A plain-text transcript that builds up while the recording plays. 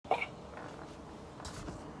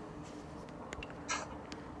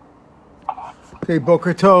Okay,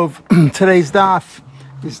 Boker Tov. Today's daf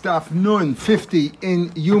is daf Nun 50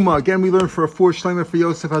 in Yuma. Again, we learned for a four shleima for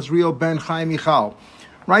Yosef Hazriel ben Chaim Michal.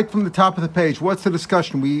 Right from the top of the page, what's the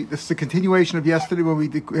discussion? This is a continuation of yesterday when we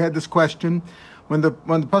had this question. When the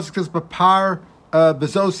pasuk says Bapar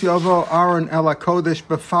Bezos Yovo Aaron Ela Kodesh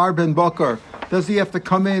Bafar ben Boker, does he have to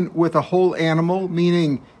come in with a whole animal?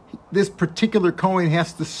 Meaning, this particular Kohen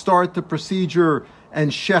has to start the procedure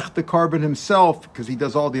and shech the carbon himself because he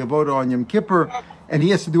does all the avodah on Yom Kippur, and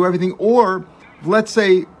he has to do everything. Or let's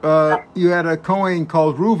say you had a Kohen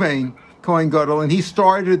called Ruvain, Kohen Gadol, and he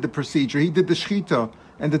started the procedure. He did the shechita,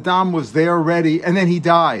 and the dam was there ready, and then he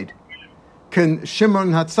died. Can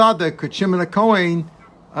Shimon HaTzadik, could Shimon a Kohen,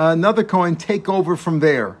 another Kohen, take over from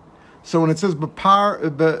there? So when it says Bapar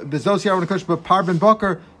Bezos Yaron Kosh Bapar ben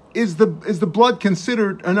Boker, is the blood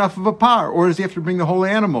considered enough of a par, or does he have to bring the whole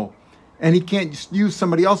animal? And he can't use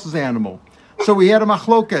somebody else's animal. So we had a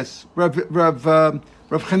machlokes. Rav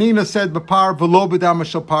Chanina said, "Bapar v'lo b'dam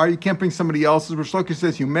shalpar." You can't bring somebody else's. Rav Shloki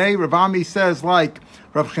says you may. Rav Ami says like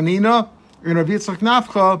Rav Chanina, and Rav Yitzchak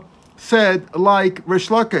Nafcha said like Rish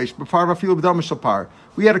Lakish, "Bapar v'afilo b'dam shalpar."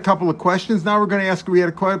 We had a couple of questions. Now we're going to ask. We had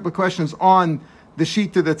a couple of questions on the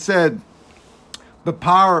shita that said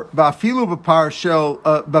Bapar v'afilu b'par shel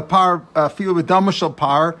Bapar afilu b'dam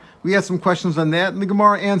shalpar. We had some questions on that, and the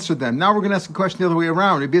Gemara answered them. Now we're going to ask a question the other way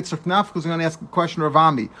around. Rabbi Yitzchak Nafka is going to ask a question of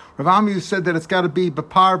Rav Ami. Rav Ami said that it's got to be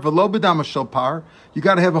bapar v'lo b'dam shalpar. You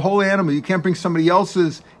got to have a whole animal. You can't bring somebody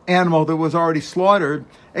else's animal that was already slaughtered.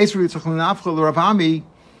 Eis Rabbi Yitzchak Nafka, Rav Ami,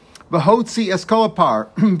 v'hotzi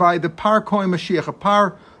eskolapar, by the par kohen Mashiach, a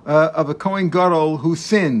par of a kohen gadol who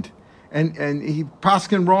sinned. And he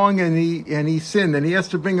paskin wrong, and he sinned, and he has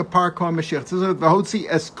to bring a par kohen Mashiach. It says v'hotzi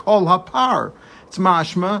eskol hapar. It's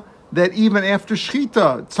mashma that even after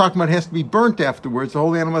shechita, it's talking about it has to be burnt afterwards. The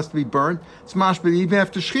whole animal has to be burnt. It's mashma that even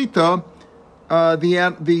after shechita,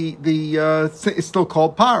 it's still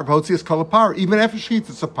called par. V'hotzi is called a par. Even after shechita,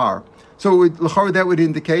 it's a par. So that would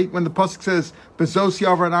indicate when the pasuk says bezos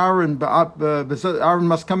yavar and Aaron, Aaron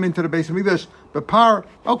must come into the base of Mikdash. But par,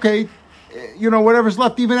 okay, whatever's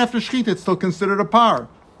left even after shechita, it's still considered a par.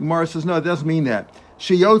 Gemara says no, it doesn't mean that.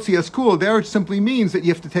 Sheyotzi is cool. There it simply means that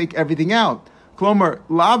you have to take everything out. Klomer,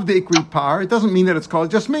 lav deikri par, it doesn't mean that it's called,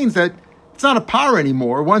 it just means that it's not a par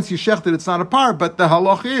anymore. Once you shechted, it's not a par, but the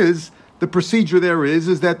halach is, the procedure there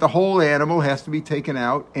is that the whole animal has to be taken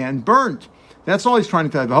out and burnt. That's all he's trying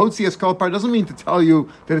to tell you. The hotzi is called par doesn't mean to tell you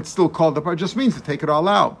that it's still called the par, it just means to take it all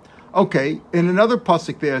out. Okay, in another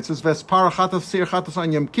pasuk there, it says, Vespar chatas sir chatas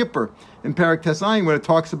on Yom Kippur, in Parak Tesayim, when it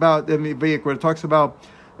talks about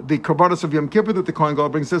the korbanos of Yom Kippur that the Kohen Gadol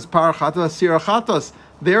brings, says par chatas sir chatas.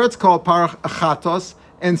 There it's called par chatas,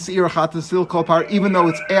 and seir chatas is still called par, even though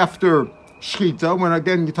it's after shechita, when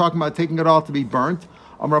again you're talking about taking it all to be burnt.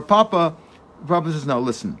 Amar Papa says, no,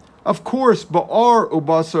 listen. Of course, ba'ar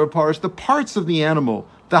ubasar parish, the parts of the animal,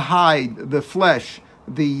 the hide, the flesh,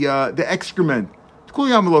 the excrement,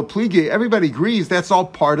 everybody agrees that's all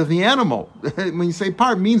part of the animal. When you say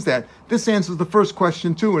part, it means that. This answers the first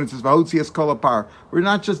question too, and it says v'hotzi es kol par. We're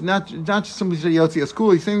not just somebody say yotzi es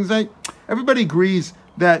kul. He's saying that everybody agrees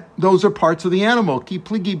that those are parts of the animal. Ki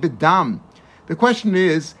pligi bedam. The question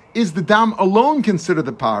is the dam alone considered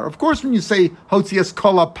the par? Of course, when you say hotzi es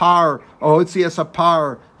kol par or hotzi es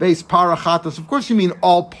par veis par achatas, of course you mean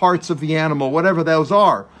all parts of the animal, whatever those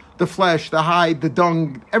are. The flesh, the hide, the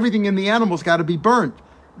dung, everything in the animal's got to be burnt.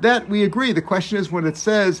 That we agree. The question is when it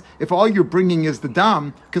says, if all you're bringing is the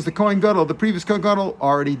dam, because the Kohen Gadol, the previous Kohen Gadol,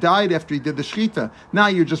 already died after he did the shechita. Now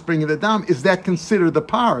you're just bringing the dam. Is that considered the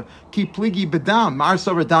par? Ki pligi bedam, mar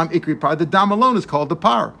savar dam ikri par. The dam alone is called the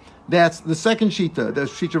par. That's the second shita, the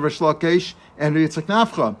shita of Rish Lakish and Yitzchak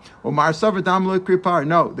Nafcha. Or mar savar dam lo ikri par.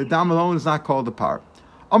 No, the dam alone is not called the par.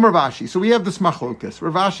 Amar Rashi. So we have this machlokas.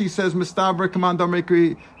 Rav Ashi says mistaber commandam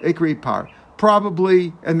ikri par.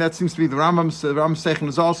 Probably, and that seems to be the Rambam Sechem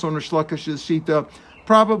is also in Rish Lakish's shita.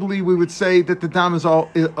 Probably we would say that the dam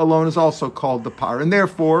alone is also called the par, and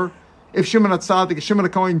therefore, if Shimon HaTzadik, if Shimon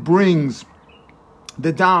HaKohen brings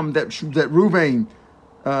the dam that Ruvain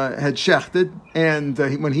had shechted, and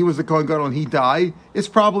when he was the Kohen Gadol and he died, it's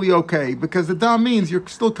probably okay because the dam means you're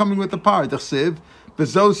still coming with the par. The siv.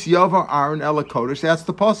 Bezos Yavar Aaron Ela Kodesh. That's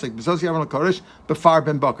the pasuk. Bezos Yavar Ela Kodesh. Befar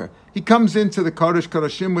ben Boker. He comes into the Kodesh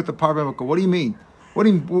Kodeshim with the par ben Boker. What do you mean?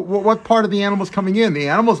 What part of the animal is coming in? The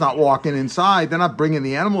animal's not walking inside. They're not bringing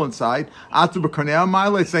the animal inside. Atu b'karnei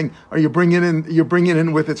ma'ale, saying, are you bringing in? You're bringing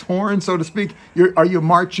in with its horn, so to speak. Are you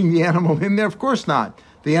marching the animal in there? Of course not.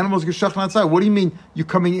 The animal's geshachn outside. What do you mean? You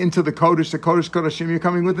coming into the Kodesh Kodeshim? You're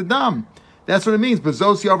coming with the dam. That's what it means.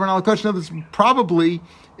 Bezos Yover and Alakosh. Now, this probably,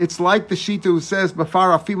 it's like the Shita who says,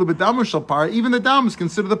 Bafar Afilu B'Damar Shal Par. Even the Dam is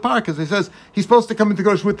considered the par, because he says he's supposed to come into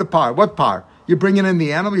Kodesh with the par. What par? You're bringing in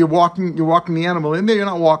the animal, you're walking the animal in there, you're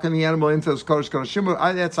not walking the animal into Kodesh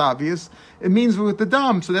Kodeshim. That's obvious. It means with the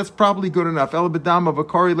Dam, so that's probably good enough. El B'Dam of a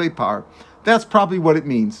Kori Le Par. That's probably what it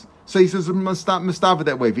means. So he says, Mustava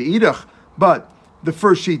that way. V'idach. But the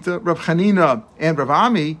first Shita, Rav Chanina and Rav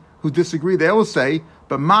Ami, who disagree, they will say,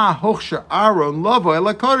 but ma hochsha Aaron lavo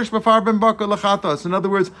ela kodesh b'far ben bakar lechatos. In other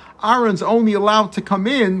words, Aaron's only allowed to come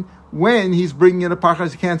in when he's bringing in a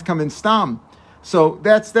parchas. He can't come in stam. So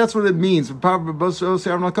that's what it means. It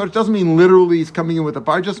doesn't mean literally he's coming in with a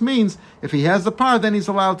par. It just means if he has the par, then he's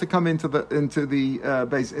allowed to come into the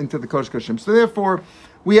base into the kodesh kodeshim. So therefore,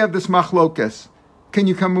 we have this machlokes. Can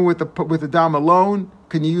you come in with the dam alone?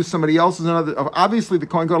 Can you use somebody else's? Obviously, the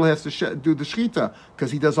Kohen Gadol has to do the shechita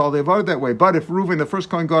because he does all the avodah that way. But if Reuven, the first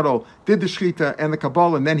Kohen Gadol, did the shechita and the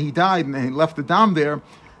kabbalah, and then he died and he left the dam there,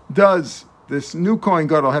 does this new Kohen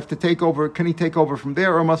Gadol have to take over? Can he take over from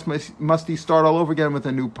there, or must he start all over again with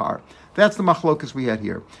a new par? That's the machlokas we had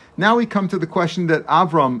here. Now we come to the question that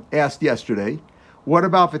Avram asked yesterday. What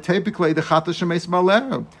about v'teipiklei the chata shemes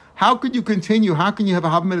ba'aleh? How could you continue? How can you have a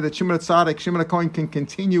havamina that Shimon Tzaddik, Shimon HaKohen can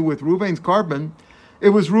continue with Reuven's carbon? It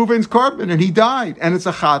was Reuven's carbon, and he died. And it's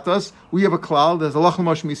a chatas. We have a klal. There's a lach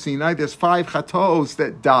l'mosh misinai. There's 5 chatos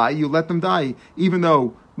that die. You let them die, even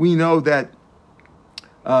though we know that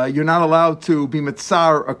you're not allowed to be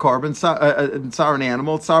mitzar a carbon, mitzar an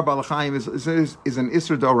animal. Tzar balachayim is an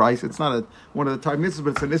isser doraisa. It's not one of the time mitzvahs,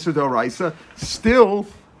 but it's an isser doraisa. Still,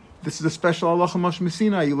 this is a special halacha mosh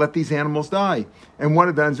misina. You let these animals die, and one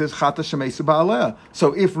of them is chata shemesu ba'aleh.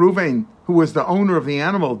 So if Reuven, who was the owner of the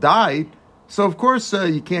animal, died, so of course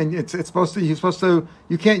you can't.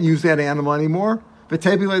 You can't use that animal anymore. It's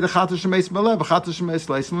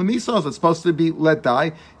supposed to be let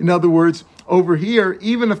die. In other words, over here,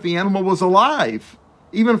 even if the animal was alive,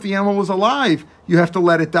 you have to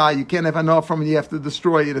let it die. You can't have enough from it. You have to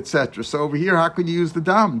destroy it, etc. So over here, how could you use the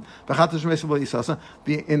dam?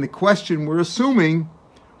 In the question, we're assuming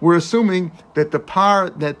that the par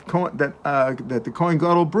that the Kohen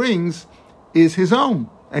Gadol brings is his own,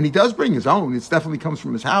 and he does bring his own. It definitely comes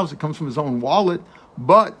from his house. It comes from his own wallet,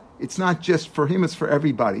 but it's not just for him, it's for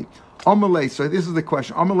everybody. Amalei, so this is the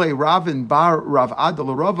question. Amalei Ravin bar Rav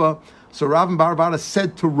Adal Rava. So Ravin bar Rava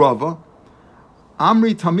said to Rava,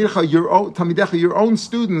 Amri Tamircha, Tamidecha, your own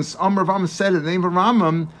students, Amr Ram said in the name of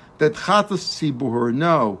Ramam, that Chatas Sibur,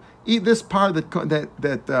 no. Eat this part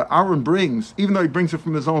that Aaron brings, even though he brings it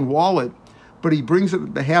from his own wallet, but he brings it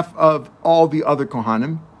on behalf of all the other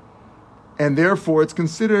Kohanim, and therefore it's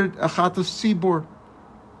considered a Chatas Sibur.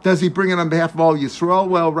 Does he bring it on behalf of all Yisrael?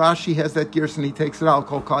 Well, Rashi has that gears and he takes it out,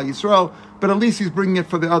 called Kal Yisrael, but at least he's bringing it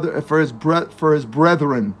for his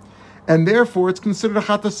brethren, and therefore it's considered a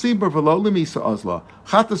chatas sibur v'lo lemisa azla.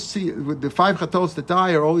 The 5 chatos that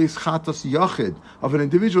die are always chatas yachid of an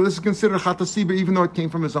individual. This is considered a chatas sibur, even though it came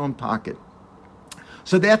from his own pocket.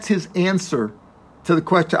 So that's his answer to the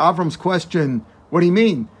question, Avram's question. What do you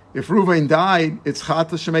mean? If Reuven died, it's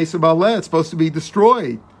chatas shemeisa ba'aleh. It's supposed to be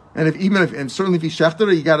destroyed. And certainly if he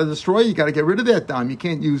shechted it, you got to destroy it, you got to get rid of that dam. You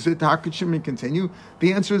can't use it. How could Shimon continue?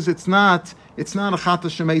 The answer is it's not a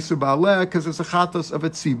chatas shemesu ba'aleh, because it's a chatas of a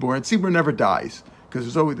tzibur, and tzibur never dies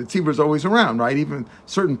because the tzibur is always around, right? Even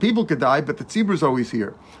certain people could die, but the tzibur is always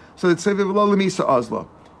here. So it's seviv lo lemisa azla.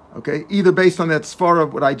 Okay, either based on that svara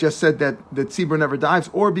of what I just said that tzibur never dies,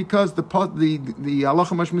 or because the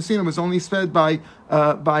halacha mash mesina was only said by a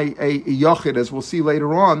yachid, as we'll see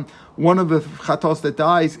later on. One of the chatos that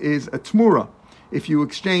dies is a tmura. If you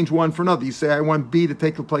exchange one for another, you say, I want B to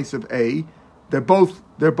take the place of A. They're both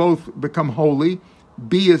become holy.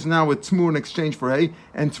 B is now a tmur in exchange for A,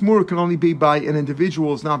 and tmur can only be by an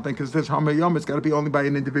individual. It's not because there's hamayom. It's got to be only by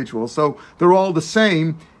an individual. So they're all the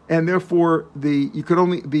same, and therefore the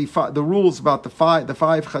rules about the five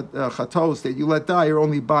chatos that you let die are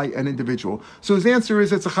only by an individual. So his answer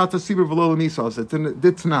is it's a chatas sibur v'lo l'misas. It's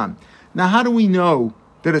ditzanan. Now, how do we know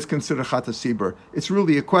that it's considered chatas sibur? It's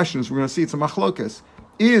really a question. As we're going to see, it's a machlokas.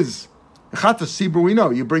 Is chatas sibur? We know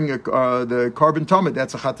you bring the carbon tomid.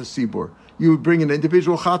 That's a chatas sibur. You bring an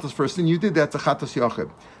individual chatas first, and you did that's a chatas yachid.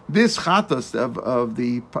 This chatas of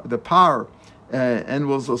the par, and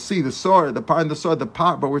we'll see the sword, the par and the sword, the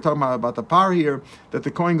par. But we're talking about the par here that the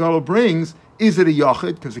Kohen Gadol brings. Is it a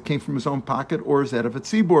yachid because it came from his own pocket, or is that of a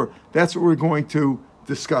tzibur? That's what we're going to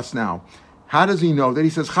discuss now. How does he know that? He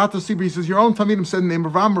says chatas sibur. He says your own Talmidim said in the name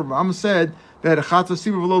of Ram. Ram said that a chatas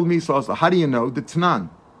sibur v'lo l'misas. How do you know? The Tanan.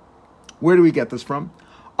 Where do we get this from?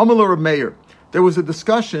 Amalur of Meir. There was a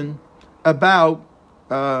discussion about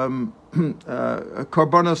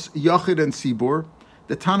Karbanos Yachid and Sibur,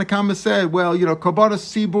 the Tanakama said, well, Karbanos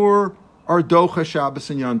Sibur are Docha Shabbos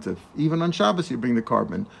and Yontif. Even on Shabbos you bring the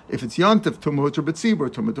carbon. If it's Yontif, Tumah Hutter B'Tzibur,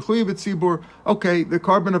 Tumah Dechuya B'Tzibur, okay, the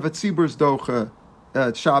carbon of a Tzibur is Docha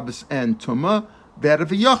Shabbos and Tumah. That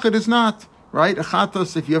of a Yachid is not. Right? A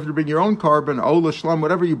Chatos, if you have to bring your own carbon, Ola, Shlam,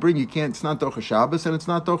 whatever you bring, you can't, it's not Docha Shabbos and it's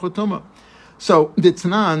not Docha Tumah. So, the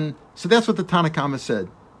Tanan, so that's what the Tanakama said.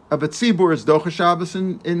 Of a Tzibur is Docha Shabbos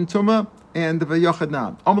in Tumah, and of a Yachid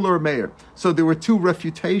not. Amalur Meir. So there were two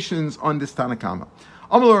refutations on this Tanakama.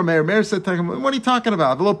 Amalur Meir. Meir said, what are you talking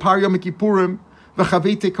about? V'lo Par Yom Kippurim,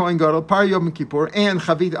 v'chavite Kohen Gadol, Par Yom Kippur, and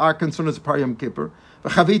Chavite, our concern is Par Yom Kippur.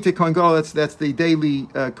 V'chavite Kohen Gadol, that's the daily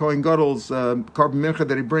Kohen Gadol's carbon mincha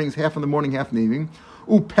that he brings, half in the morning, half in the evening.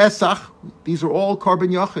 Pesach, these are all carbon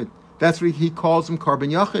Yachid. That's what he calls them, carbon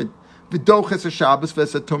Yachid. V'doches a Shabbos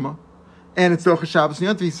v'es a Tumah. And it's Docha Shabbos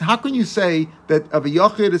and Yontif. How can you say that of a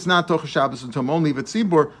Yachid it's not Docha Shabbos and Tumah, only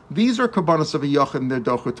V'tzibur? These are Karbanos of a Yachid and they're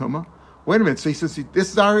Docha Tumah. Wait a minute. So he says,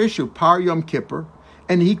 this is our issue, Par Yom Kippur.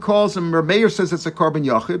 And he calls him, Meir says it's a carbon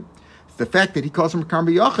Yachid. The fact that he calls him a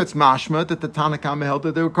carbon Yachid, it's mashma that the Tanakama held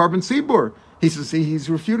that they were carbon Sibur. He says, he's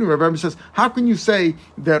refuting. Rabbi says, how can you say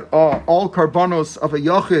that all Karbanos of a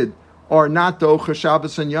Yachid are not Docha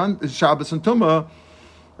Shabbos and Tumah?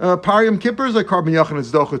 Par Yom Kippur is a carbon Yachid and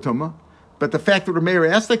it's Docha Tumah. But the fact that Rameir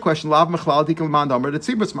asked that question, Lav Mechlal Dikal Mandamer, that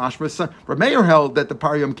Tzibus Mashma, Rameir held that the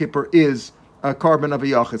Par Yom Kippur is a carbon of a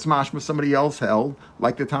Yachid. It's Mashma, somebody else held,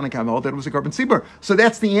 like the Tanakam held, that it was a carbon Tzibur. So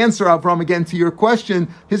that's the answer, Avram, again, to your question.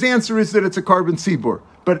 His answer is that it's a carbon Tzibur.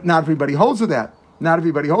 But not everybody holds with that. Not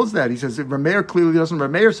everybody holds that. He says, Rameir clearly doesn't.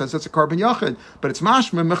 Rameir says it's a carbon Yachid. But it's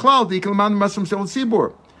Mashma, Mechlal Dikal Mandamer, Masam Sel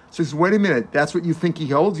Tzibur. So he says, wait a minute, that's what you think he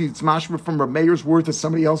holds? It's mashma from Rameir's word that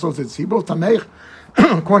somebody else holds. It's Tzibur Tameich.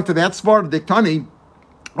 According to that Svar, the Diktani,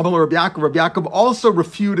 Rabbi Yaakov also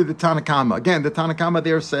refuted the Tanakama. Again, the Tanakama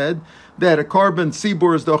there said that a carbon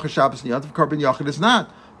Tzibur is Docha Shabbos and Yontif, carbon Yachid is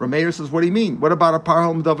not. Rameir says, what do you mean? What about a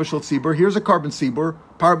Parhal Medavashal Tzibur? Here's a carbon Tzibur,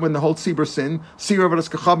 when the whole Tzibur sin. Sir Avodas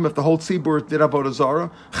Kachavim, if the whole Tzibur did Avodah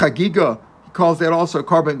Zarah. Chagiga, he calls that also a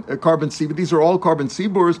carbon Tzibur. These are all carbon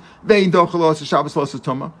Tziburs. Vein Docha Los Shabbos Los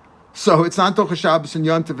Tumah. So it's not Docha Shabbos and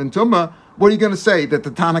Yontif and Tumah. What are you going to say? That the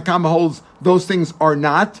Tanakama holds those things are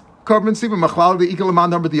not carbon Tzibur? Machlal the Ikal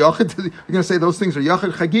Aman number the Yachid? You're going to say those things are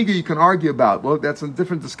Yachid? Chagiga you can argue about. Well, that's a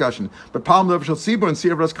different discussion. But Palm Levashal Tzibur and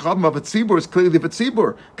Sir Avodas Kachavim of a Tzibur is clearly of a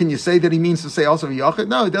Tzibur. Can you say that he means to say also a Yachid?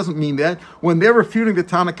 No, it doesn't mean that. When they're refuting the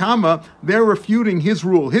Tanakama, they're refuting his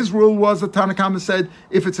rule. His rule was the Tanakama said,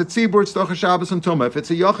 if it's a Tzibur, it's Docha Shabbos and Tumah. If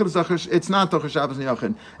it's a Yachid, it's not Docha Shabbos and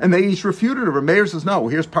Yachid. And they each refuted it. Rameir says, no,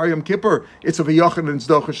 here's Par Yom Kippur. It's of a Yachid and it's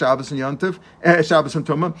Docha Shabbos and Yontif, Shabbos and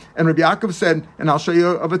Tumah. And Rabbi Yaakov said, and I'll show you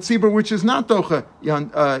of a Tzibur, which is not Docha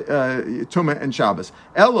Tumah and Shabbos.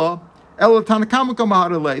 Ella Tanakama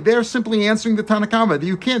Kamahadale. They're simply answering the Tanakama.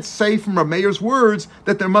 You can't say from Rameir's words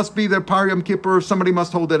that there must be the Par Yom Kippur, somebody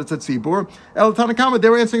must hold that it's a Tzibur. Ella Tanakama, they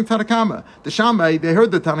were answering Tanakama. The Shammai, they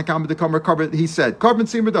heard the Tanakama, the Karban, he said, Karban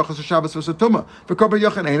Tzibur Docha Shabbos v'sa Tumah. For Karban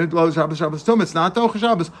Yachin Ain't Lo Shabbos Tumah. It's not Docha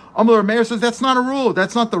Shabbos. Amal Rameir says that's not a rule.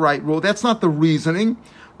 That's not the right rule. That's not the reasoning.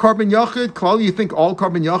 Carbon Yachid, Klal, you think all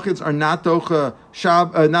carbon Yachids are not Docha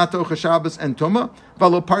Shabbos and Tumah?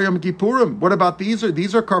 Valo Par Yom Kippurim. What about these?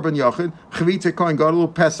 These are carbon Yachid. Chavite Kohen Gadol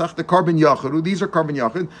Pesach, the carbon Yachid. These are carbon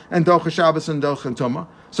Yachid and Docha Shabbos and Docha Tumah.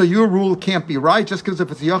 So your rule can't be right just because if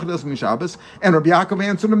it's a Yachid doesn't mean Shabbos. And Rabbi Yaakov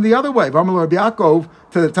answered him the other way. Vamal Rabbi Yaakov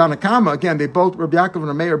to the Tanakama. Again, Rabbi Yaakov and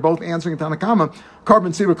Rameir are both answering Tanakama.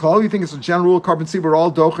 Carbon Tzibur Klal, you think it's a general rule? Carbon Tzibur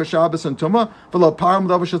all Docha Shabbos and Tumah. V'lo Param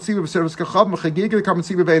Davashal Tzibur v'Servus Kachav Mechagiga Carbon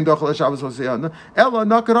Tzibur vein Docha Shabbos v'Siyana. Ella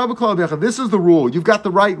Nakarab Klal B'Echad. This is the rule. You've got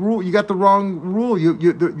the right rule. You got the wrong rule.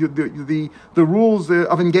 The rules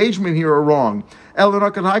of engagement here are wrong. Ella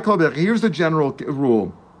Nakarab Klal B'Echad. Here's the general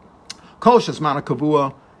rule. Kol Shesmana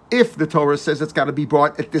Kavua. If the Torah says it's got to be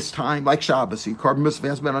brought at this time, like Shabbos, carbon mitzvah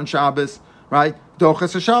has been on Shabbos, right?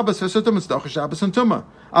 Dochas Shabbos, Vesutum, it's Dochas Shabbos and Tumah.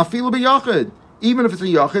 Afilu b'Yachid, even if it's a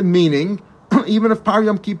Yachid, meaning, even if Par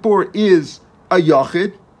Yom Kippur is a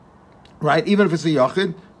Yachid, right? Even if it's a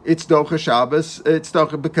Yachid, it's Dochas Shabbos, it's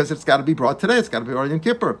Dochas because it's got to be brought today, it's got to be Yom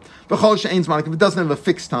Kippur. V'chol she'ein zman, if it doesn't have a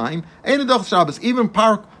fixed time, ain't a Dochas Shabbos, even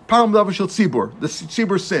Param Davashal Tzibur, the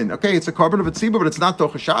Tzibur sin. Okay, it's a carbon of a Tzibur, but it's not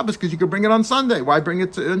Docha Shabbos because you could bring it on Sunday. Why bring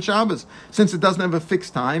it on Shabbos? Since it doesn't have a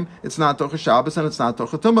fixed time, it's not Docha Shabbos and it's not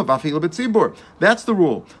Docha Tumah. Vafil b'Tzibur. That's the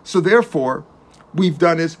rule. So therefore, we've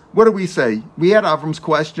done is, what do we say? We had Avram's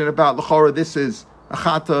question about L'chora, this is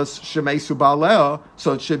Achatas Shemesu Ba'aleh,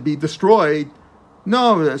 so it should be destroyed.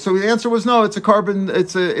 No, so the answer was no. It's a carbon.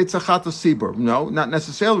 It's a chatas sibur. No, not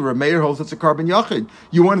necessarily. Rameir holds it's a carbon yachid.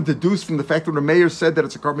 You want to deduce from the fact that Rameir said that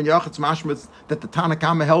it's a carbon yachid, it's mashmitz that the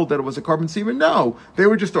Tanakama held that it was a carbon sibur. No, they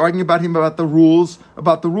were just arguing about him about the rules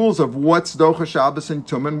of what's docha Shabbos and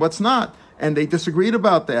tum and what's not, and they disagreed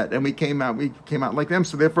about that. And we came out like them.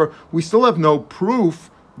 So therefore, we still have no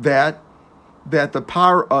proof that the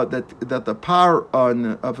power of the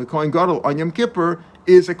Kohen Gadol on Yom Kippur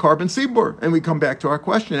is a carbon sibur. And we come back to our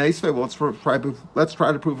question. Well, let's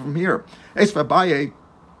try to prove from here. Abaye,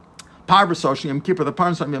 Parvasosh Yom Kippur, the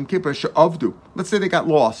Parvas on Yom Kippur, she'avdu. Let's say they got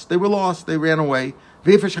lost. They were lost. They ran away.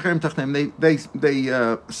 They set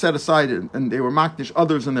aside and they were makdish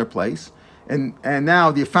others in their place. And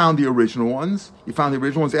now you found the original ones. You found the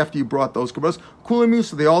original ones after you brought those kabbalas. Kulam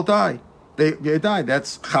Yusa, they all die. They died.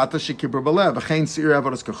 That's chata shekibur balev. V'chein seir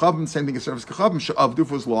avodas kachavim. Same thing as service kachavim. She'avdu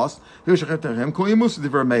was lost. V'shachet terem. Kulam Yusa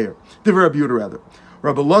divrei Meir. Divrei Abuda rather.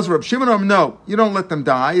 Rabbi Lazar, Rabbi Shimon, no, you don't let them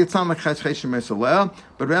die. It's not like cheshcheshim mesaleh,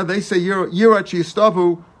 but rather they say yirat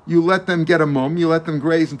yistavu. You let them get a mum. You let them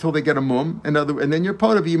graze until they get a mum. And then you're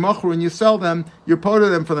part of yimachru and you sell them. You're part of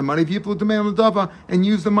them for the money. People demand the and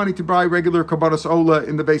use the money to buy regular karbanos ola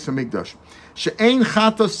in the base of Mikdash. She'ein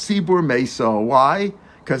chatas sibur mesa. Why?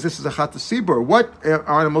 Because this is a chatas sibur. What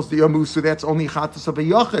animals do you move? So that's only chatas of a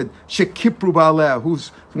yachid. Shekipru ba'aleh, who's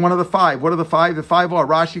one of the five. What are the five? The five are,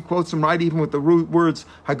 Rashi quotes them right even with the words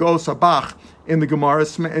hagos sabach in the Gemara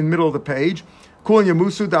in the middle of the page. Kul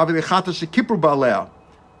yamusu david chatas shekipru ba'aleh.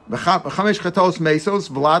 Chamesh chatos mesos,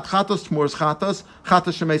 vlad chatos, tmurs chatos,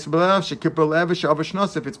 chatos shemes b'lev, shekipur lev,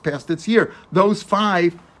 she'avashnos, if it's past its year. Those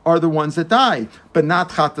five are the ones that die, but not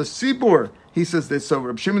chatos sibur. He says this, so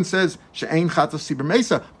Reb Shimon says, she'ein chatos sibur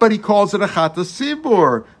mesa, but he calls it a chatos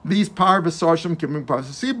sibur. These par v'sarshim kibbing par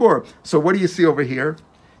sibur. So what do you see over here?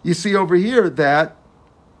 You see over here that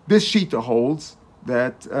this shita holds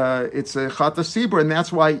that it's a chatas sibur, and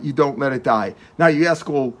that's why you don't let it die. Now you ask,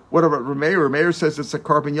 well, what about Rameir? Rameir says it's a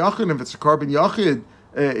carbon yachid, and if it's a carbon yachid,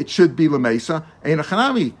 it should be lemesa. And a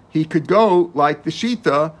chanami, he could go like the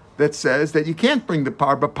shita that says that you can't bring the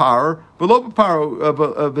par b'par, v'lo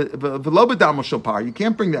b'damel shel par. You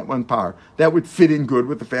can't bring that one par. That would fit in good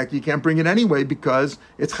with the fact you can't bring it anyway because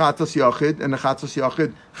it's chatas yachid, and the chatas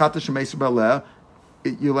yachid, chatas shemesa b'aleh,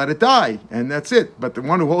 you let it die, and that's it. But the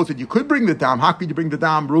one who holds it, you could bring the dam. How could you bring the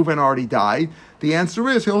dam? Reuven already died. The answer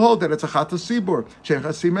is he'll hold that it's a chatas sibur.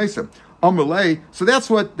 So that's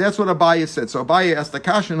what Abaye said. So Abaye asked the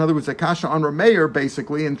kasha, in other words, the kasha on Rameir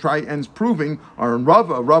basically, and proving, or on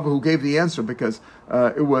Rava who gave the answer because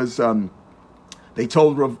it was they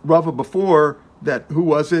told Rava before. That who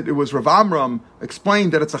was it? It was Rav Amram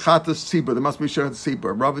explained that it's a chatas sibur. There must be a chatas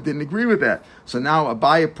sibur. Rava didn't agree with that, so now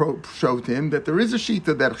Abaye showed him that there is a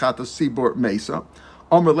shita that chatas sibur mesa.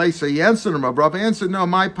 Amr Leisa, he answered him. Rava answered, no,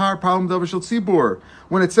 my problem davashal sibur.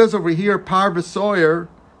 When it says over here par v'soyer,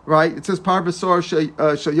 right? It says par v'soyer shel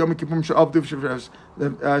yom kippurim she'avdu.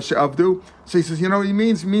 So he says, you know what he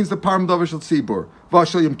means? He means the par davashal sibur.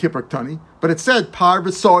 V'ashal yom kippur tani. But it said par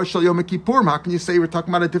v'soyer shel yom kippurim. How can you say we're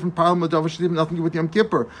talking about a different par davashal sibur, nothing to do with yom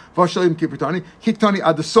kippur? V'ashal yom kippur tani. Kiktani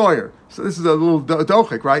ad the soyer. So this is a little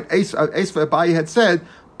dochik, right? Esva Abaye had said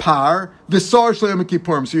par v'sar shel Yom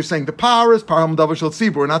Kippurim. So you're saying the par is par hamadavar shel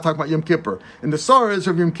tzibur. We're not talking about Yom Kippur, and the sar is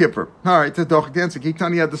of Yom Kippur. All right, the dochik answer.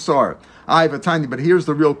 Kiktani had the sar. I have a tiny, but here's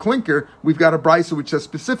the real clinker. We've got a brisa which says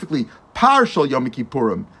specifically par shel Yom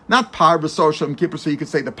Kippurim, not par v'sar shel Yom Kippur. So you could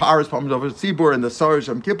say the par is par hamadavar shel tzibur and the sar is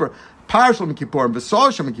Yom Kippur. Par shel Yom Kippurim,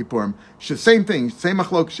 v'sar shel Yom Kippurim. Same thing, same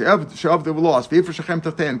machlok. She'av they were lost. V'ifar shechem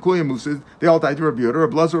tachten kuyim musid. They all died to Rabbi Yehuda.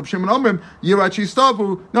 Rabbi Lazar, Rabbi Shimon Omrim. Yirachi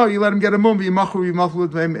stavu. No, you let him get a mum.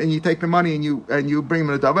 Yimachu and you take the money and you bring him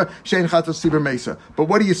in a dava. Shein chatos sibur mesa. But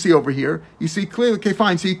what do you see over here? You see clearly. Okay,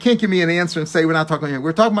 fine. So you can't give me an answer and say we're not talking about.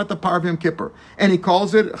 We're talking about the par of Yom Kippur, and he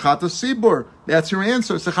calls it chatos sibur. That's your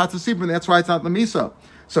answer. It's a chatos sibur. That's why it's not lemisa.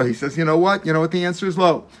 So he says, you know what? You know what the answer is?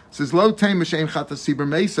 Lo. It says, lo teim m'shein chatas sibur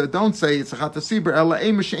mesa. Don't say it's a chatas sibur. Ela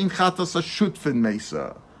ein m'shein chatas a shutfin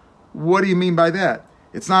mesa. What do you mean by that?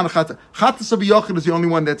 It's not a chatas. Chatas of yochid is the only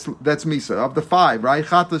one that's misa of the five, right?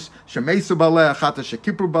 Chatas shemesa baleh, chatas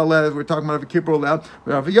shekipur baleh. We're talking about a kippur baleh.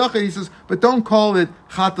 Of yochid, he says, but don't call it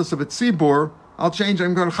chatas of a tzibur. I'll change it.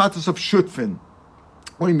 I'm going to chatas of shutfin.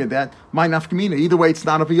 What do you mean that? My nafkamina. Either way, it's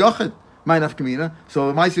not of a yochid.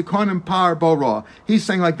 So par bora. He's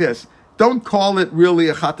saying like this: don't call it really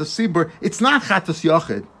a chatas sibur. It's not chatas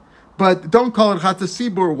yachid, but don't call it chatas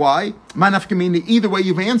sibur. Why? Manafkamina, either way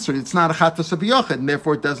you've answered, it's not a chatas of yachid, and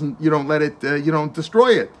therefore it doesn't. You don't let it. You don't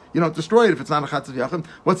destroy it. You don't destroy it if it's not a chatas of yachid.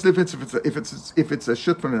 What's the difference if it's a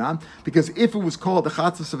shutfan or not? Because if it was called a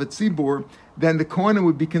chatas of a tzibur, then the kohanim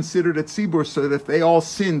would be considered a tzibur, so that if they all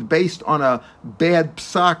sinned based on a bad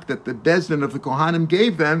psak that the bezdin of the kohanim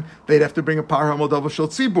gave them, they'd have to bring a par hamodava shel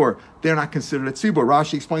tzibur. They're not considered a tzibur.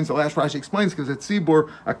 Rashi explains, the last Rashi explains, because a tzibur,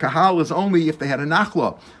 a kahal is only if they had a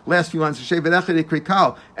nachla. Last few lines of shevet echad ikri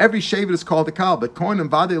kal. Every shevet is called a kal, but kohanim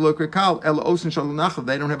vade lo ikri kal el osin shal nachla.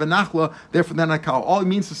 They don't have a nachla, therefore they're not a kal. All it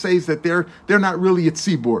means to say is that they're not really a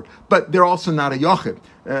tzibur, but they're also not a yachid.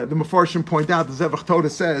 The Mefarshim point out, the Zevach Toda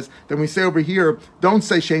says that when we say over here, don't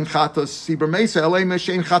say shein chatas sibur mesa, elay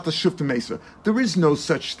shein chatas shufta mesa. There is no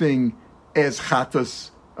such thing as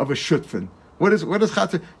chatas of a shutfin. What is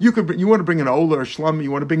chatas? You want to bring an ola or shlum,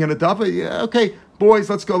 you want to bring in a dava? Yeah, okay, boys,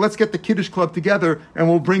 let's go. Let's get the kiddush club together, and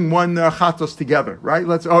we'll bring one chatas together, right?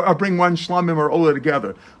 I'll bring one shlamim or ola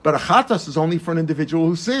together. But a chatas is only for an individual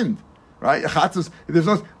who sinned. Right, a chatas. There's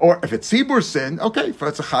no, or if it's tzibur sin, okay,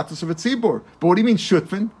 it's a chatas of a tzibur. But what do you mean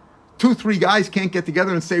shutfin? 2-3 guys can't get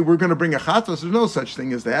together and say we're going to bring a chatas. There's no such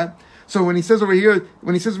thing as that. So when he says over here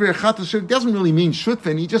chatas, it doesn't really mean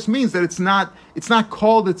shutfin. He just means that it's not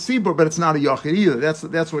called a tzibur, but it's not a yachid either.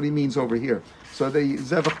 That's what he means over here. So the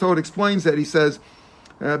Zevach Todd explains that. He says,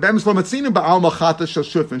 you can't bring a dava.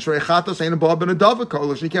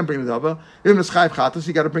 Even a schayv chatas,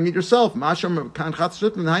 you got to bring it yourself. It's not a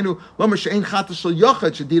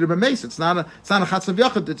chatas of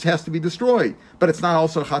yachid. It has to be destroyed, but it's not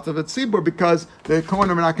also a chatas of a tzibur because the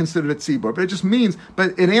kohanim are not considered a tzibur. But it just means,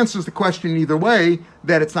 but it answers the question either way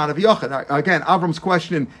that it's not of yachid. Again, Avram's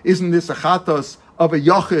question: isn't this a chatas of a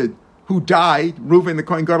yachid who died? Reuven the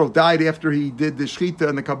Kohen Gadol died after he did the Shechita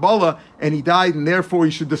and the Kabbalah, and he died, and therefore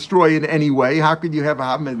you should destroy it anyway. How could you have a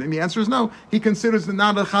Haman? And the answer is no. He considers it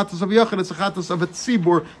not a Chatas of Yachid, it's a Chatas of a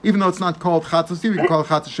Tzibur, even though it's not called Chatas Tzibur, you can call it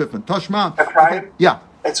Chatas Shifman. Tashma. Okay. Yeah.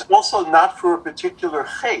 It's also not for a particular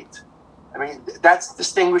Chait. I mean, that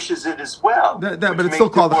distinguishes it as well. But it's still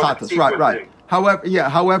called the Chatas, right. Thing.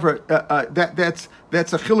 However, that's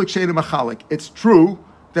a Chiluk Shein Machalik. It's true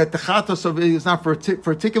that the chatas of it is not for a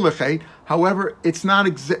particular chait. However, it's not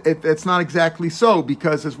exactly so,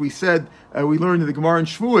 because as we said, we learned in the Gemara in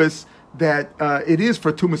Shavuos that it is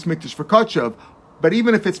for Tumas Mikdash for Kachav. But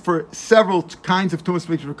even if it's for several kinds of Tumas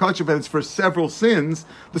Mikdash for Kachav, and it's for several sins,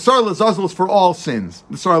 the Sar Lazazel is for all sins.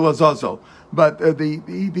 The Sar Lazazel. But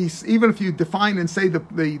even if you define and say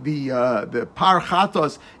the par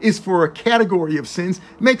chatos is for a category of sins,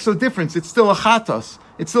 it makes no difference. It's still a chatos.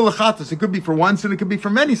 It's still a chatos. It could be for one sin, it could be for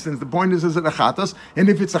many sins. The point is it a chatos? And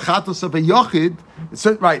if it's a chatos of a yochid, it's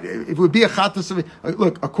right. If it would be a chatos of a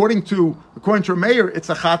look, according to Meir, it's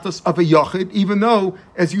a chatos of a yochid, even though,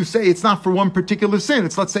 as you say, it's not for one particular sin.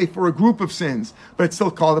 It's, let's say, for a group of sins, but it's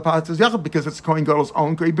still called a chatos yochid because it's Kohen Gadol's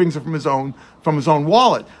own. He brings it from his own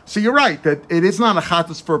wallet. So you're right that it is not a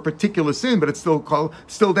chatos for a particular sin, but it's still called.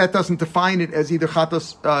 Still, that doesn't define it as either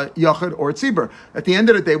chatos yochid or tzibur. At the end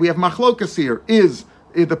of the day, we have machlokas here. Is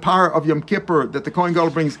the power of Yom Kippur that the Kohen Gadol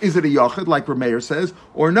brings, is it a yachid, like Rameir says,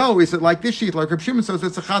 or no, is it like this sheet, like Reb Shimon says,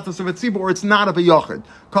 it's a chatas of a tzibur, or it's not of a yachid.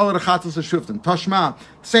 Call it a chatas of shuftin. Tashma,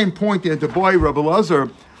 same point in the boy, Rabbi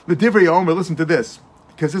Lazar, the Divrei Omer, listen to this,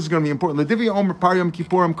 because this is going to be important. The Divrei Omer, par Yom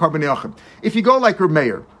Kippurim, karban yachid. If you go like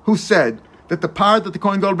Rameir, who said that the power that the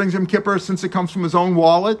Kohen Gadol brings Yom Kippur, since it comes from his own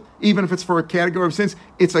wallet, even if it's for a category of sins,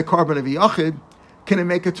 it's a karban of yachid, can it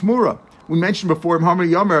make a tmura? We mentioned before, Muhammad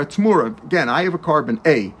Yomer, Tmura. Again, I have a carbon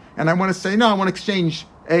A, and I want to say, no, I want to exchange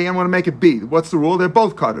A, I want to make it B. What's the rule? They're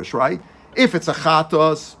both kaddish, right? If it's a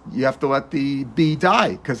chatos, you have to let the B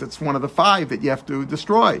die, because it's one of the 5 that you have to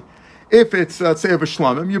destroy. If it's, say, of a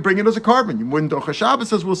shlamim, you bring it as a carbon. You wouldn't do Shabbos,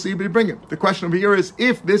 says we'll see, but you bring it. The question over here is,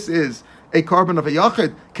 if this is a carbon of a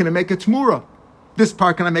yachid, can it make a Tmura? This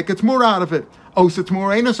part, can I make a Tmura out of it? Osa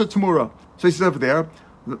Tmura, ain't a Tmura. So he says over there,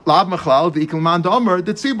 Lab Machlal, the Ikelman Omer,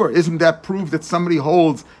 the Tzibur. Isn't that proof that somebody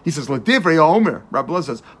holds? He says, Ledivrei Omer. Rabbi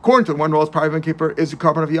Lazar says, according to one who holds Parivim Kippur is a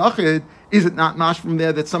carbon of Yachid. Is it not mash from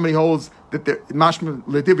there that somebody holds that the mash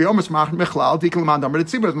Ledivrei Omer Machlal, the Ikelman Omer, the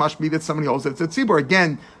Tzibur? It must be that somebody holds that it's a Tzibur.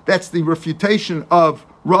 Again, that's the refutation of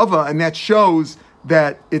Rava, and that shows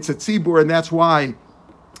that it's a Tzibur, and that's why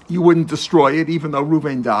you wouldn't destroy it, even though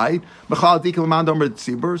Reuven died. Mechlal dikal mandam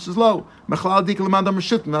tzibur says lo. Mechlal dikal mandam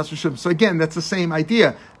shutm. That's for shutm. So again, that's the same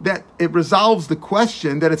idea, that it resolves the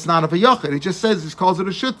question that it's not of a yachid. It just says, it calls it a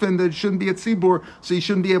shutfin, that it shouldn't be a tzibur, so you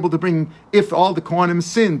shouldn't be able to bring, if all the kohanim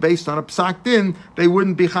sin based on a psak din, they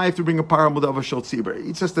wouldn't be chayiv to bring a param of a shel tzibur.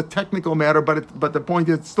 It's just a technical matter, but the point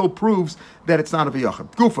is, it still proves that it's not of a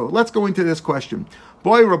yachid. Gufa, let's go into this question.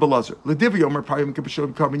 Boy, Rabbi Lazar. Ledivri Omer Pariyam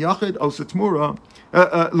Kippur Carbon Yachid Osa Tmura.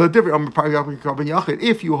 Ledivri Omer Pariyam Carbon Yachid.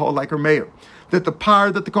 If you hold like her mayor, that the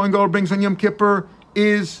par that the Kohen Gadol brings on Yom Kippur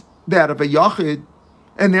is that of a Yachid,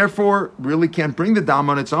 and therefore really can't bring the dam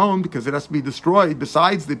on its own because it has to be destroyed.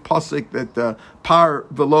 Besides the pasuk that par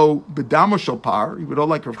velo bedamoshel par, you would all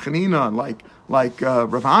like Rav Chanina and like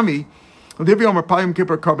Rav Ami. Ledivri Omer Pariyam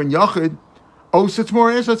Kippur Carbon Yachid. Oh,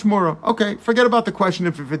 Sitzmura. Okay, forget about the question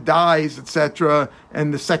if it dies, etc.,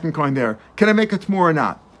 and the second coin there. Can I make a Tmur or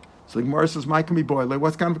not? So the Gemara says, "My can be boiled." Like,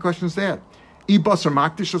 what kind of a question is that? Ibasar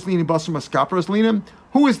Makdish Aslini Basar Maskapar Aslinim.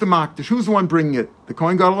 Who is the Makdish? Who's the one bringing it? The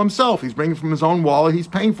Kohen Gadol himself. He's bringing it from his own wallet. He's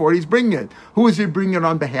paying for it. He's bringing it. Who is he bringing it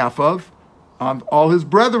on behalf of? All his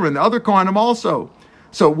brethren, the other Kohanim also.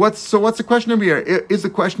 So what's the question over here? Is the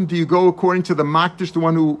question, do you go according to the Makdish, the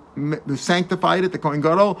one who sanctified it, the Kohen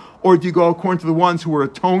Gadol, or do you go according to the ones who were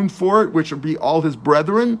atoned for it, which would be all his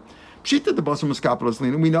brethren? Pshita the Basar Maskapar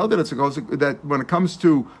Aslinim. We know that that when it comes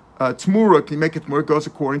to Tmura, can you make it Tmura? It goes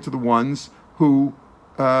according to the ones who's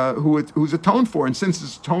atoned for, and since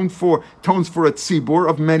it's atones for a tzibur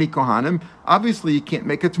of many kohanim, obviously you can't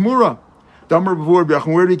make a tmura.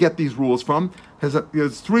 Where do you get these rules from?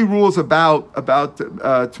 There's three rules about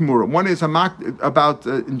tmura. One is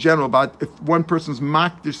in general about if one person's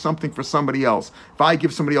makdish something for somebody else. If I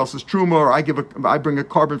give somebody else's truma, or I bring a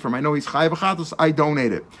carbon from, I know he's chayav achatos, I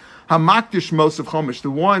donate it. Hamakdish mosav chomish,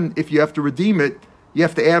 the one if you have to redeem it, you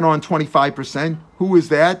have to add on 25%. Who is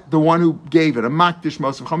that? The one who gave it. A makdish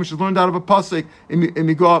mosav chomish is learned out of a pasuk in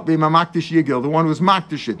Migah makdish yigil, the one who is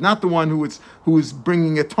makdish it, not the one who is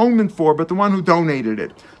bringing atonement for, but the one who donated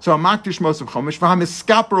it. So a makdish mosav chomish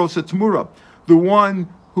v'hamiskaparos tmura, the one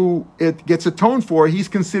who it gets atoned for, he's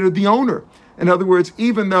considered the owner. In other words,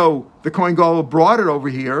 even though the Kohen Gadol brought it over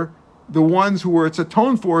here, the ones who it's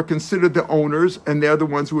atoned for are considered the owners, and they're the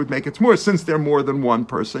ones who would make a tmura. Since they're more than one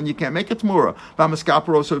person, you can't make a tmura. And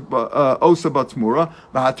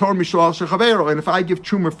if I give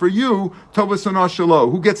truma for you,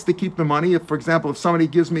 who gets to keep the money? If, for example, if somebody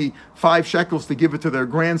gives me 5 shekels to give it to their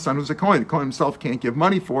grandson who's a Kohen, the Kohen himself can't give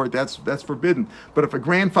money for it, that's forbidden. But if a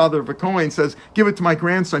grandfather of a Kohen says, give it to my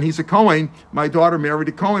grandson, he's a Kohen, my daughter married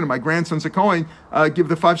a Kohen, and my grandson's a Kohen, give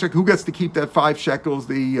the 5 shekels. Who gets to keep that 5 shekels?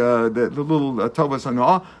 The little tovas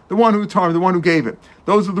hanah, the one who gave it.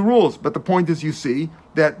 Those are the rules. But the point is, you see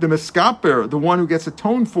that the meskaper, the one who gets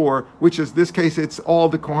atoned for, which is this case, it's all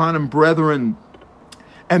the kohanim brethren,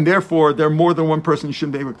 and therefore they're more than one person. You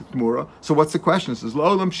shouldn't be able to tmura. So what's the question? It says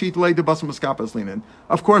lo lam shit le de basam meskapas linen.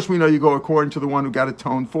 Of course, we know you go according to the one who got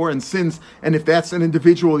atoned for, and if that's an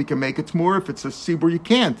individual, you can make a tmura. If it's a sibur, you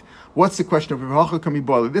can't. What's the question of Rav Kami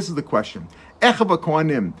Boiler? This is the question. Echava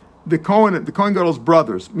kohanim. The Kohen Gadol's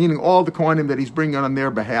brothers, meaning all the Kohanim that he's bringing on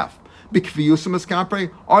their behalf.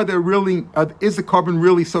 Are there really? Is the carbon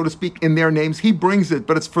really, so to speak, in their names? He brings it,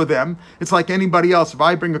 but it's for them. It's like anybody else. If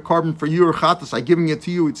I bring a carbon for you or chatas, I'm giving it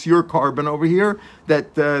to you. It's your carbon over here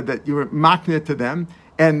that you're makning it to them,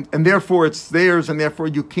 and therefore it's theirs, and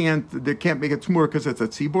therefore they can't make a tmur because it's a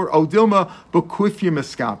tzibur. Odilma b'kufya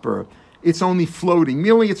meskaper. It's only floating.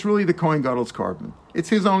 Merely, it's really the Kohen Gadol's carbon. It's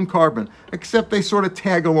his own carbon, except they sort of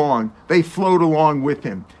tag along. They float along with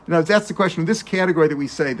him. Now, that's the question of this category that we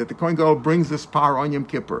say, that the Kohen Gadol brings this power on Yom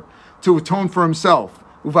Kippur to atone for himself,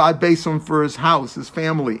 uvad besom, for his house, his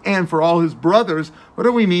family, and for all his brothers. What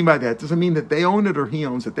do we mean by that? Does it mean that they own it or he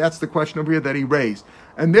owns it? That's the question over here that he raised.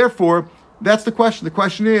 And therefore, that's the question. The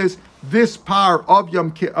question is, this power of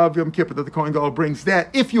Yom Kippur that the Kohen Gadol brings, that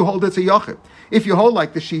if you hold it's a yachid. If you hold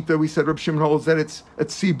like the Shita, we said Reb Shimon holds that it's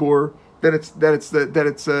tzibur, that it's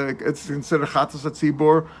considered chatas at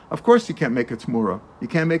tzibur. Of course, you can't make a tmura. You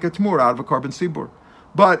can't make a tmura out of a carbon tzibur.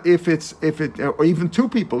 But if it or even 2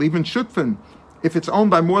 people, even shutfin, if it's owned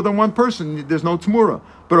by more than one person, there's no tmura.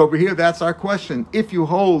 But over here, that's our question. If you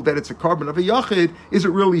hold that it's a carbon of a yachid, is it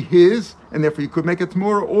really his, and therefore you could make a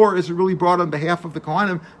tmura, or is it really brought on behalf of the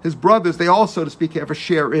Kohanim, his brothers? They all, so to speak, have a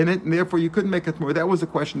share in it, and therefore you couldn't make a tmura. That was the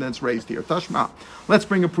question that's raised here. Tashma. Let's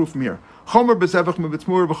bring a proof from here.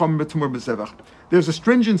 There's a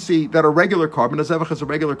stringency that a regular carbon, a zevach is a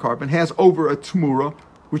regular carbon, has over a tmura,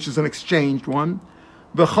 which is an exchanged one.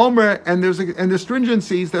 The chomer, and there's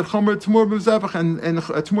stringencies that chomer tmur b'zevach and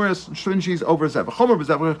tmur has stringencies over zevach. Chomer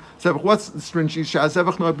b'zevach. What's the stringencies?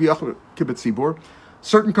 Sha'azevach no b'yachid kibbut tzibur.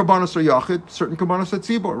 Certain karbanos are yachid, certain karbanos are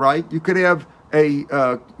tzibur. Right? You could have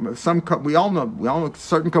we all know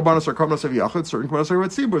certain karbanos are karbanos of yachid, certain karbanos are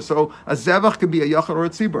tzibur. So a zevach could be a yachid or a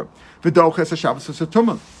tzibur. V'doches a Shabbos is a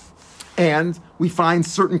tumah, and we find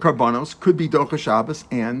certain karbanos could be doches Shabbos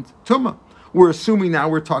and tumah. We're assuming now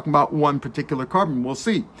we're talking about one particular carbon. We'll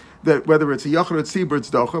see. that whether it's a yochid or a tzibur, it's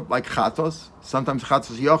docha, like chatos. Sometimes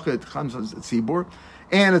chatos is yochid, sometimes it's tzibur.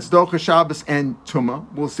 And it's docha, Shabbos, and tuma.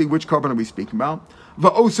 We'll see which carbon are we speaking about.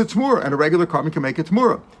 Va'osa tmura, and a regular carbon can make a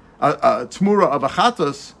tmura. A tmura of a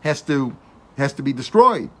chatos has to be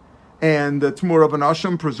destroyed. And the tmura of an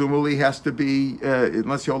asham presumably has to be,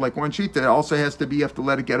 unless you hold like one sheet, it also has to be, you have to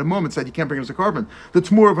let it get a moment. Said you can't bring it as a carbon. The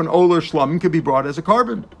tmura of an oler shlamim could be brought as a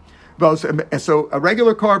carbon. So a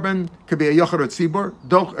regular carbon could be a yochad or tzibur.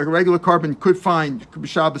 A regular carbon could be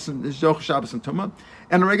Shabbos and Shabbos and Tumah.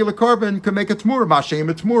 And a regular carbon could make a tmura, mashem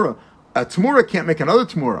a tmura. A tmura can't make another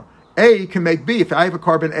tmura. A can make B. If I have a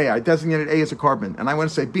carbon A, I designated A as a carbon, and I want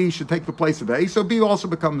to say B should take the place of A, so B also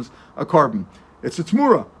becomes a carbon. It's a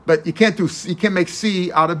tmura, but you can't make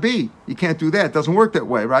C out of B. You can't do that. It doesn't work that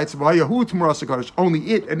way, right? So Vayahu tmura sakadosh,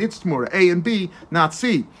 only it and its tmura, A and B, not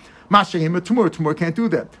C. Mashahim a tmura can't do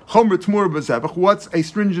that. Chomer tmura b'zevach. What's a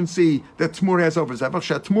stringency that tmura has over zevach?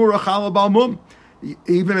 Shat tmura chala balmum.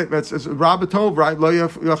 Even if it's rabatov, right? Lo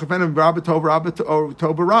yachafenim rabatov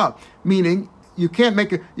ra, meaning you can't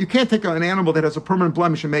take an animal that has a permanent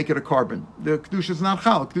blemish and make it a carbon. The kedusha is not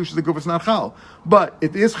chal. Kedusha the guf is not chal, but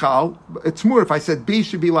it is chal. It's tmura. If I said B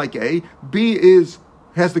should be like A, B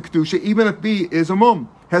has the kedusha, even if B is a mum.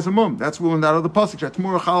 Has a mum. That's ruling out of the pasuk.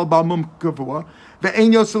 Tmura chal bal mum kavua.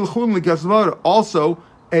 Ve'en yosel chun legazvara. Also,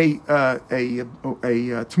 a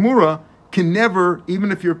tmura can never,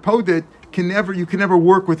 even if you're poded, you can never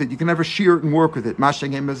work with it. You can never shear it and work with it.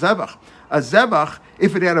 Mashagem a zevach. A zevach,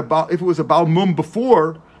 if it was a bal mum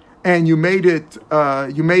before, and you made it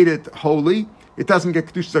holy, it doesn't get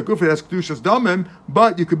kedushas aguf. It has kedushas damim,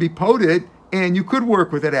 but you could be poded and you could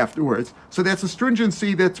work with it afterwards. So that's a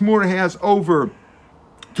stringency that tmura has over.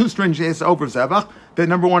 Two stringencies over zevach. That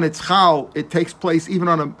number one, it's chal. It takes place even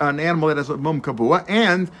on an animal that has a mum kabua,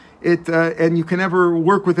 and you can never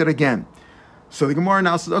work with it again. So the Gemara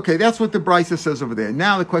now says, okay, that's what the Brisa says over there.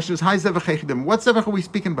 Now the question is, Hai zevach echidim. What zevach are we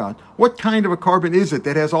speaking about? What kind of a carbon is it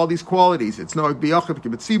that has all these qualities? It's noach biyachid,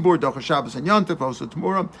 kibbut tzibur, docha Shabbos and Yontif, also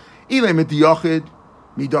tmura. Ilay midiyachid,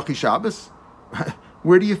 midachi Shabbos.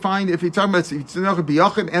 Where do you find, if you're talking about it's noach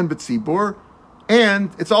biyachid and b'tzibur, and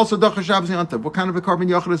it's also docha Shabbos and Yontif. What kind of a carbon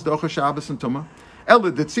yachid is docha Shabbos and Tumah? Ela,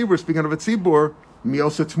 the tzibur, speaking of a tzibur,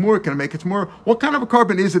 Miosa tmur, can I make it tmur? What kind of a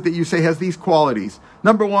carbon is it that you say has these qualities?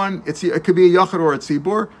 Number one, it could be a yachid or a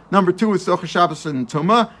tzibur. Number two, it's docha Shabbos and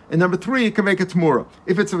Tumah. And number three, it can make a tmura.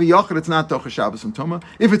 If it's of a yachid, it's not docha Shabbos and Tumah.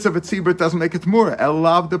 If it's of a tzibur, it doesn't make a tmura.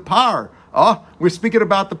 Elav the par. We're speaking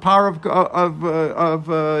about the par of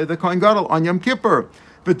the Kohen Gadol on Yom Kippur.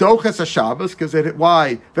 V'doches a Shabbos, because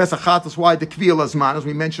why? V'esachatos, why? The kviyel azman, as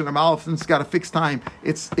we mentioned, it's got a fixed time.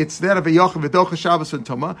 It's that of a yochid, v'doches Shabbos and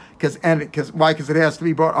Tumah, because it has to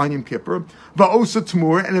be brought on Yom Kippur. V'osa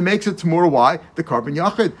tmur, and it makes it tmur, why? The carbon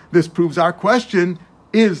yochid. This proves our question.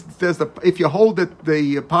 If you hold that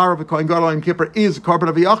the power of the Kohen Gadol on Yom Kippur is a carbon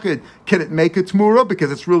of a yochid, can it make a tmura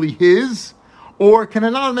because it's really his? Or can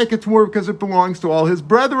it not make a tmura because it belongs to all his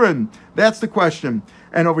brethren? That's the question.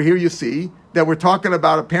 And over here you see that we're talking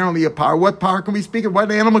about apparently a par. What par can we speak of?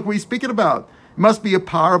 What animal can we speak about? It must be a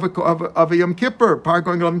par of a Yom Kippur, par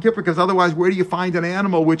going on Yom Kippur, because otherwise where do you find an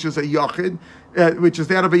animal which is a yachid, which is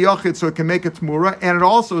that of a yachid, so it can make a tmura, and it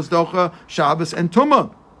also is docha, Shabbos, and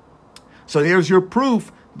Tumah. So there's your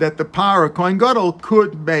proof that the par of Kohen Gadol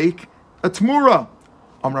could make a tmura.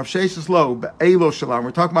 Rav Sheshes Lo, Be'elo Shalom.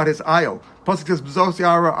 We're talking about his ayil. Pasuk says, B'zos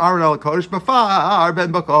Aaron el Kodesh B'far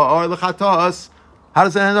Ben Bakor L'chatos. How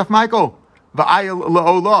does that end off, Michael? V'ayil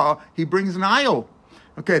L'olah. He brings an ayil.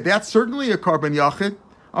 Okay, that's certainly a carbon yachid.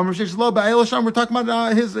 Rav Sheshes Lo, Be'elo Shalom. We're talking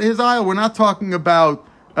about his ayil. We're not talking about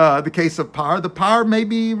the case of par. The par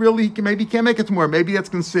maybe can't make it more. Maybe it's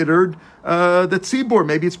considered the tzibur.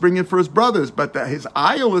 Maybe it's bringing it for his brothers. But his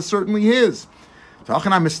ayil is certainly his. So it's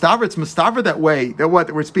mistaver that way. That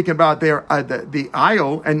what we're speaking about there, the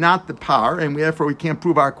ayil and not the par, and therefore we can't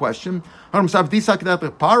prove our question. The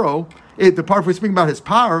par, if we're speaking about his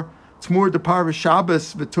par, tmur the par of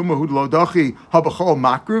Shabbos v'tumah lodachi habachol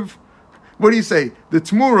makriv. What do you say? The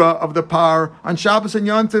tmura of the par on Shabbos and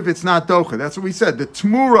Yontif, it's not docha. That's what we said. The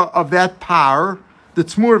tmura of that par.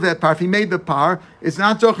 If he made the par, it's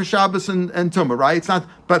not docha Shabbos and tumah, right? It's not.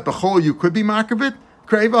 But b'chol you could be makriv it.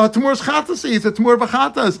 Tmur's chatas, it's a tmur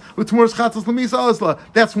v'chatas. Tmur's chatas l'misa ozla.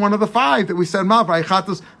 That's one of the five that we said. Mavrai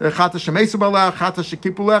chatas shemesa balech, chatas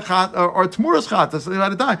shekipulech, or tmur's chatas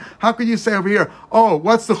at a time. How could you say over here? Oh,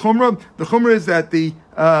 what's the chumrah? The chumrah is that the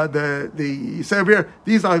you say over here,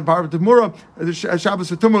 these are part of the tmura, the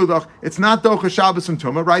Shabbos and Tumah. It's not docha Shabbos and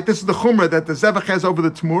Tumah, right? This is the chumrah that the zevach has over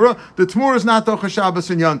the tmura. The tmura is not docha Shabbos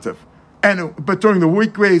and Yontif. But during the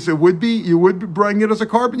weekdays, you would bring it as a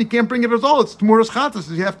carbon. You can't bring it as all. It's Tmuras Chatas.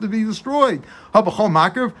 You have to be destroyed. Habachol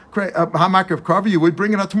Makar Carver, you would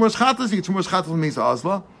bring it out Tmuras Chatas. Tmuras Chatas means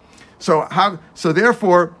Azla. So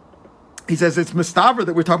therefore, he says it's mistaver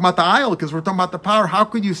that we're talking about the aisle because we're talking about the power. How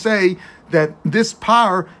could you say that this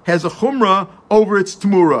power has a chumrah over its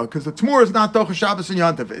tmura? Because the tmura is not docha Shabbos and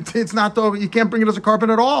Yontif. It's not docha. You can't bring it as a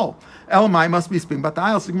carbon at all. Elamai must be speaking about the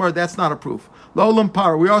aisle. Sigmar, that's not a proof. Lolam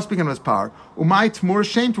power. We are speaking of this power. Umay tmura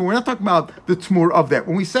shame tmura. We're not talking about the tmura of that.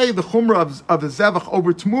 When we say the chumrah of the zevach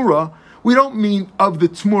over tmura, we don't mean of the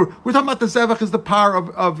tmur. We're talking about the zevach is the power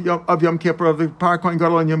of Yom Kippur, of the power Kohen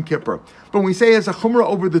Gadol on Yom Kippur. But when we say as a chumrah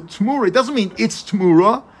over the tmura, it doesn't mean it's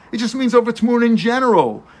tmura. It just means over tmura in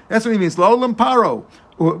general. That's what he means. Lo'olam paro.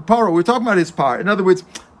 Paro. We're talking about his power. In other words,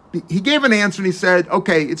 he gave an answer and he said,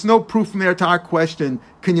 okay, it's no proof from there to our question.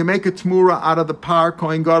 Can you make a tmura out of the power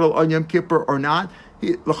Kohen Gadol on Yom Kippur or not?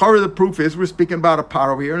 The proof is we're speaking about a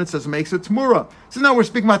par over here, and it says it makes a tmura. So no, we're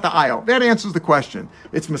speaking about the aisle. That answers the question.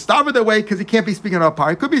 It's mustaver that way because he can't be speaking about a par.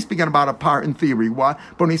 He could be speaking about a par in theory. Why?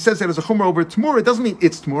 But when he says that as a chumrah over tmura, it doesn't mean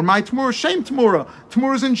it's tmura. My tmura, shame tmura.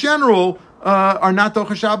 Tmuras in general are not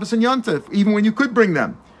docha Shabbos and Yontif, even when you could bring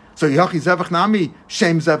them. So yachi zevach nami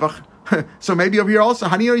shame zevach. So maybe over here also,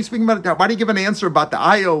 how do you know he's speaking about it? Why do you give an answer about the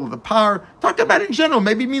aisle, the par? Talk about it in general.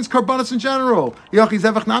 Maybe it means karbanos in general. Yachi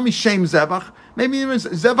zevach nami shame zevach. Maybe even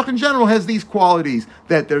zevach in general has these qualities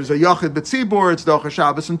that there's a yachid betzibor, it's docha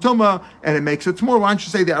Shabbos and tuma, and it makes it tmur. Why don't you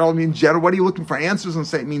say that all means general? What are you looking for answers and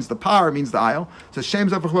say it means the power, it means the aisle? So shem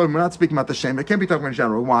zevach. We're not speaking about the shem. It can't be talking about in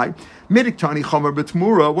general. Why? Midik tani chomer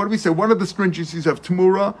betmura. What do we say? What are the stringencies of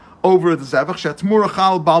tmura over the zevach? Shatmura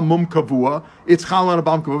chal bal mum kavua. It's chal on a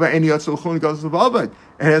bal kavua. Any yotzel chun goes to the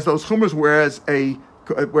It has those chumras, whereas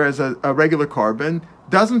a regular carbon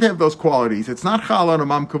doesn't have those qualities. It's not chal on a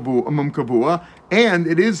mum kavua, and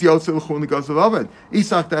it is yotzel chun goes to the oven.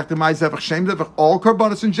 Isach dachtemai zevach shem zevach. All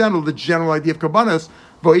karbanos in general, the general idea of karbanos.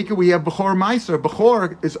 Voika, we have Bechor Meiser.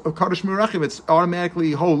 Bechor is a Kaddish Mirachim. It's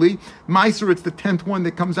automatically holy. Meiser, it's the 10th one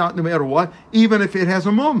that comes out no matter what, even if it has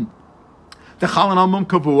a mum. The Chalan al Mum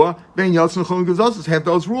Kavua, then Yotzin Chulun Gazos have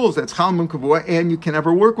those rules. That's Chalan Mum Kavua, and you can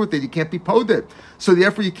never work with it. You can't be poded. So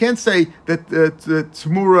therefore, you can't say that the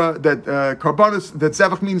Tmura, that Karbanos, that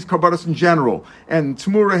Zevach means Karbanos in general. And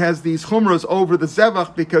Tmura has these Chumras over the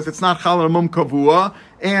Zevach because it's not Chalan al Mum Kavua,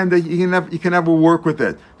 and you can never work with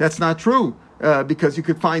it. That's not true. Because you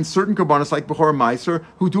could find certain karbanos like Bechor Meiser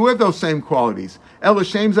who do have those same qualities. Ela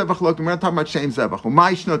shem zevach look. We're not talking about shem zevach.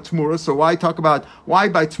 Ma'ishna tmura. So why talk about why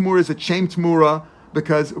by tmura is it shem tmura?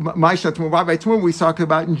 Because ma'ishna tmura. Why by tmura we talk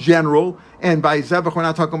about in general, and by zevach we're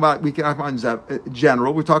not talking about. We can talk about in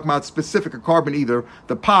general. We're talking about specific a carbon, either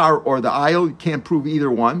the par or the aisle. You can't prove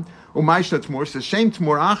either one. Umayshna tmur says shem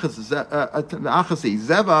tmur achasi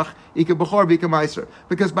zevach ika bechor v'ika meiser.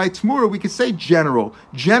 Because by tmura we could say general.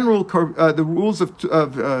 The rules of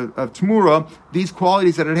tmura, these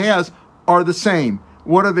qualities that it has, are the same.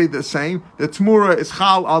 What are they the same? The tmura is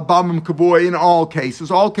chal al balmum kavua in all cases.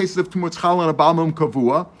 All cases of tmura is chal on a balmum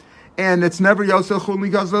kavua. And it's never Yosel Chul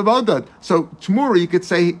Nigaz Levodad. So Tmura, you could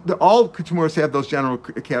say that all Tmuras have those general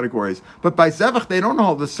categories. But by Zevach, they don't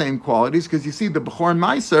all have the same qualities, because you see the Bechor and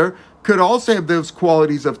Meiser could also have those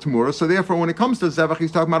qualities of Tmura. So therefore, when it comes to Zevach,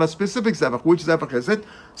 he's talking about a specific Zevach. Which Zevach is it?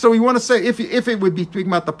 So we want to say, if it would be speaking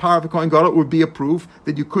about the power of the Kohen Gadol, it would be a proof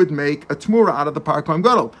that you could make a Tmura out of the power of Kohen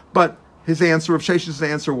Gadol. But his answer, of Shesh's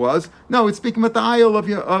answer was, no, it's speaking about the aisle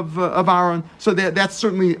of Aaron. So that's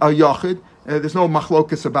certainly a Yochid. There's no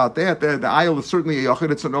machlokus about that. The aisle is certainly a yochid.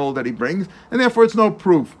 It's an oil that he brings, and therefore it's no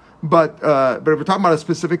proof. But if we're talking about a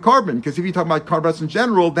specific carbon, because if you talk about carbons in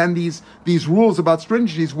general, then these rules about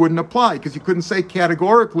stringencies wouldn't apply, because you couldn't say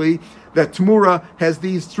categorically that Tmura has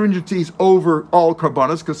these stringencies over all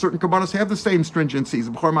karbanos, because certain karbanos have the same stringencies.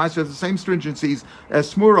 Bechor Meiser has the same stringencies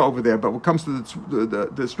as Tmura over there. But when it comes to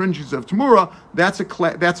the stringencies of Tmura, that's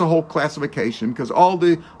a whole classification, because all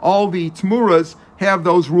the Tmuras have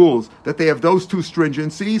those rules, that they have those two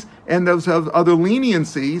stringencies, and those have other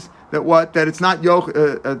leniencies, that it's not a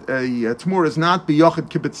Tmur is not biyochid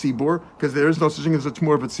kibbutz tzibur, because there is no such thing as a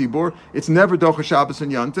Tmur of a tzibur. It's never docha Shabbos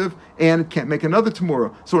and Yantiv, and it can't make another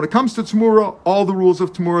Tmura. So when it comes to Tmura, all the rules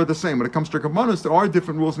of Tmura are the same. When it comes to karbanos, there are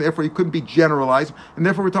different rules, and therefore you couldn't be generalized, and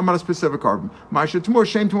therefore we're talking about a specific carbon. Ma'asher Tmur,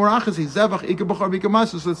 shem Tmur achasi, zevach, ika b'char, ika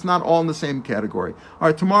masu, so it's not all in the same category. All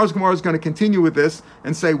right, tomorrow's Gemara is going to continue with this,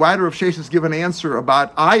 and say, why do Rav Sheshes give an answer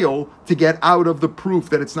about ayil to get out of the proof,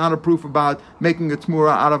 that it's not a proof about making a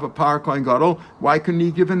Tmura out of a par Kohen Gadol? Why couldn't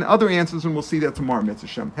he give other answers? And we'll see that tomorrow, Mitzvah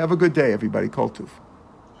Shem. Have a good day, everybody. Kol Tuv.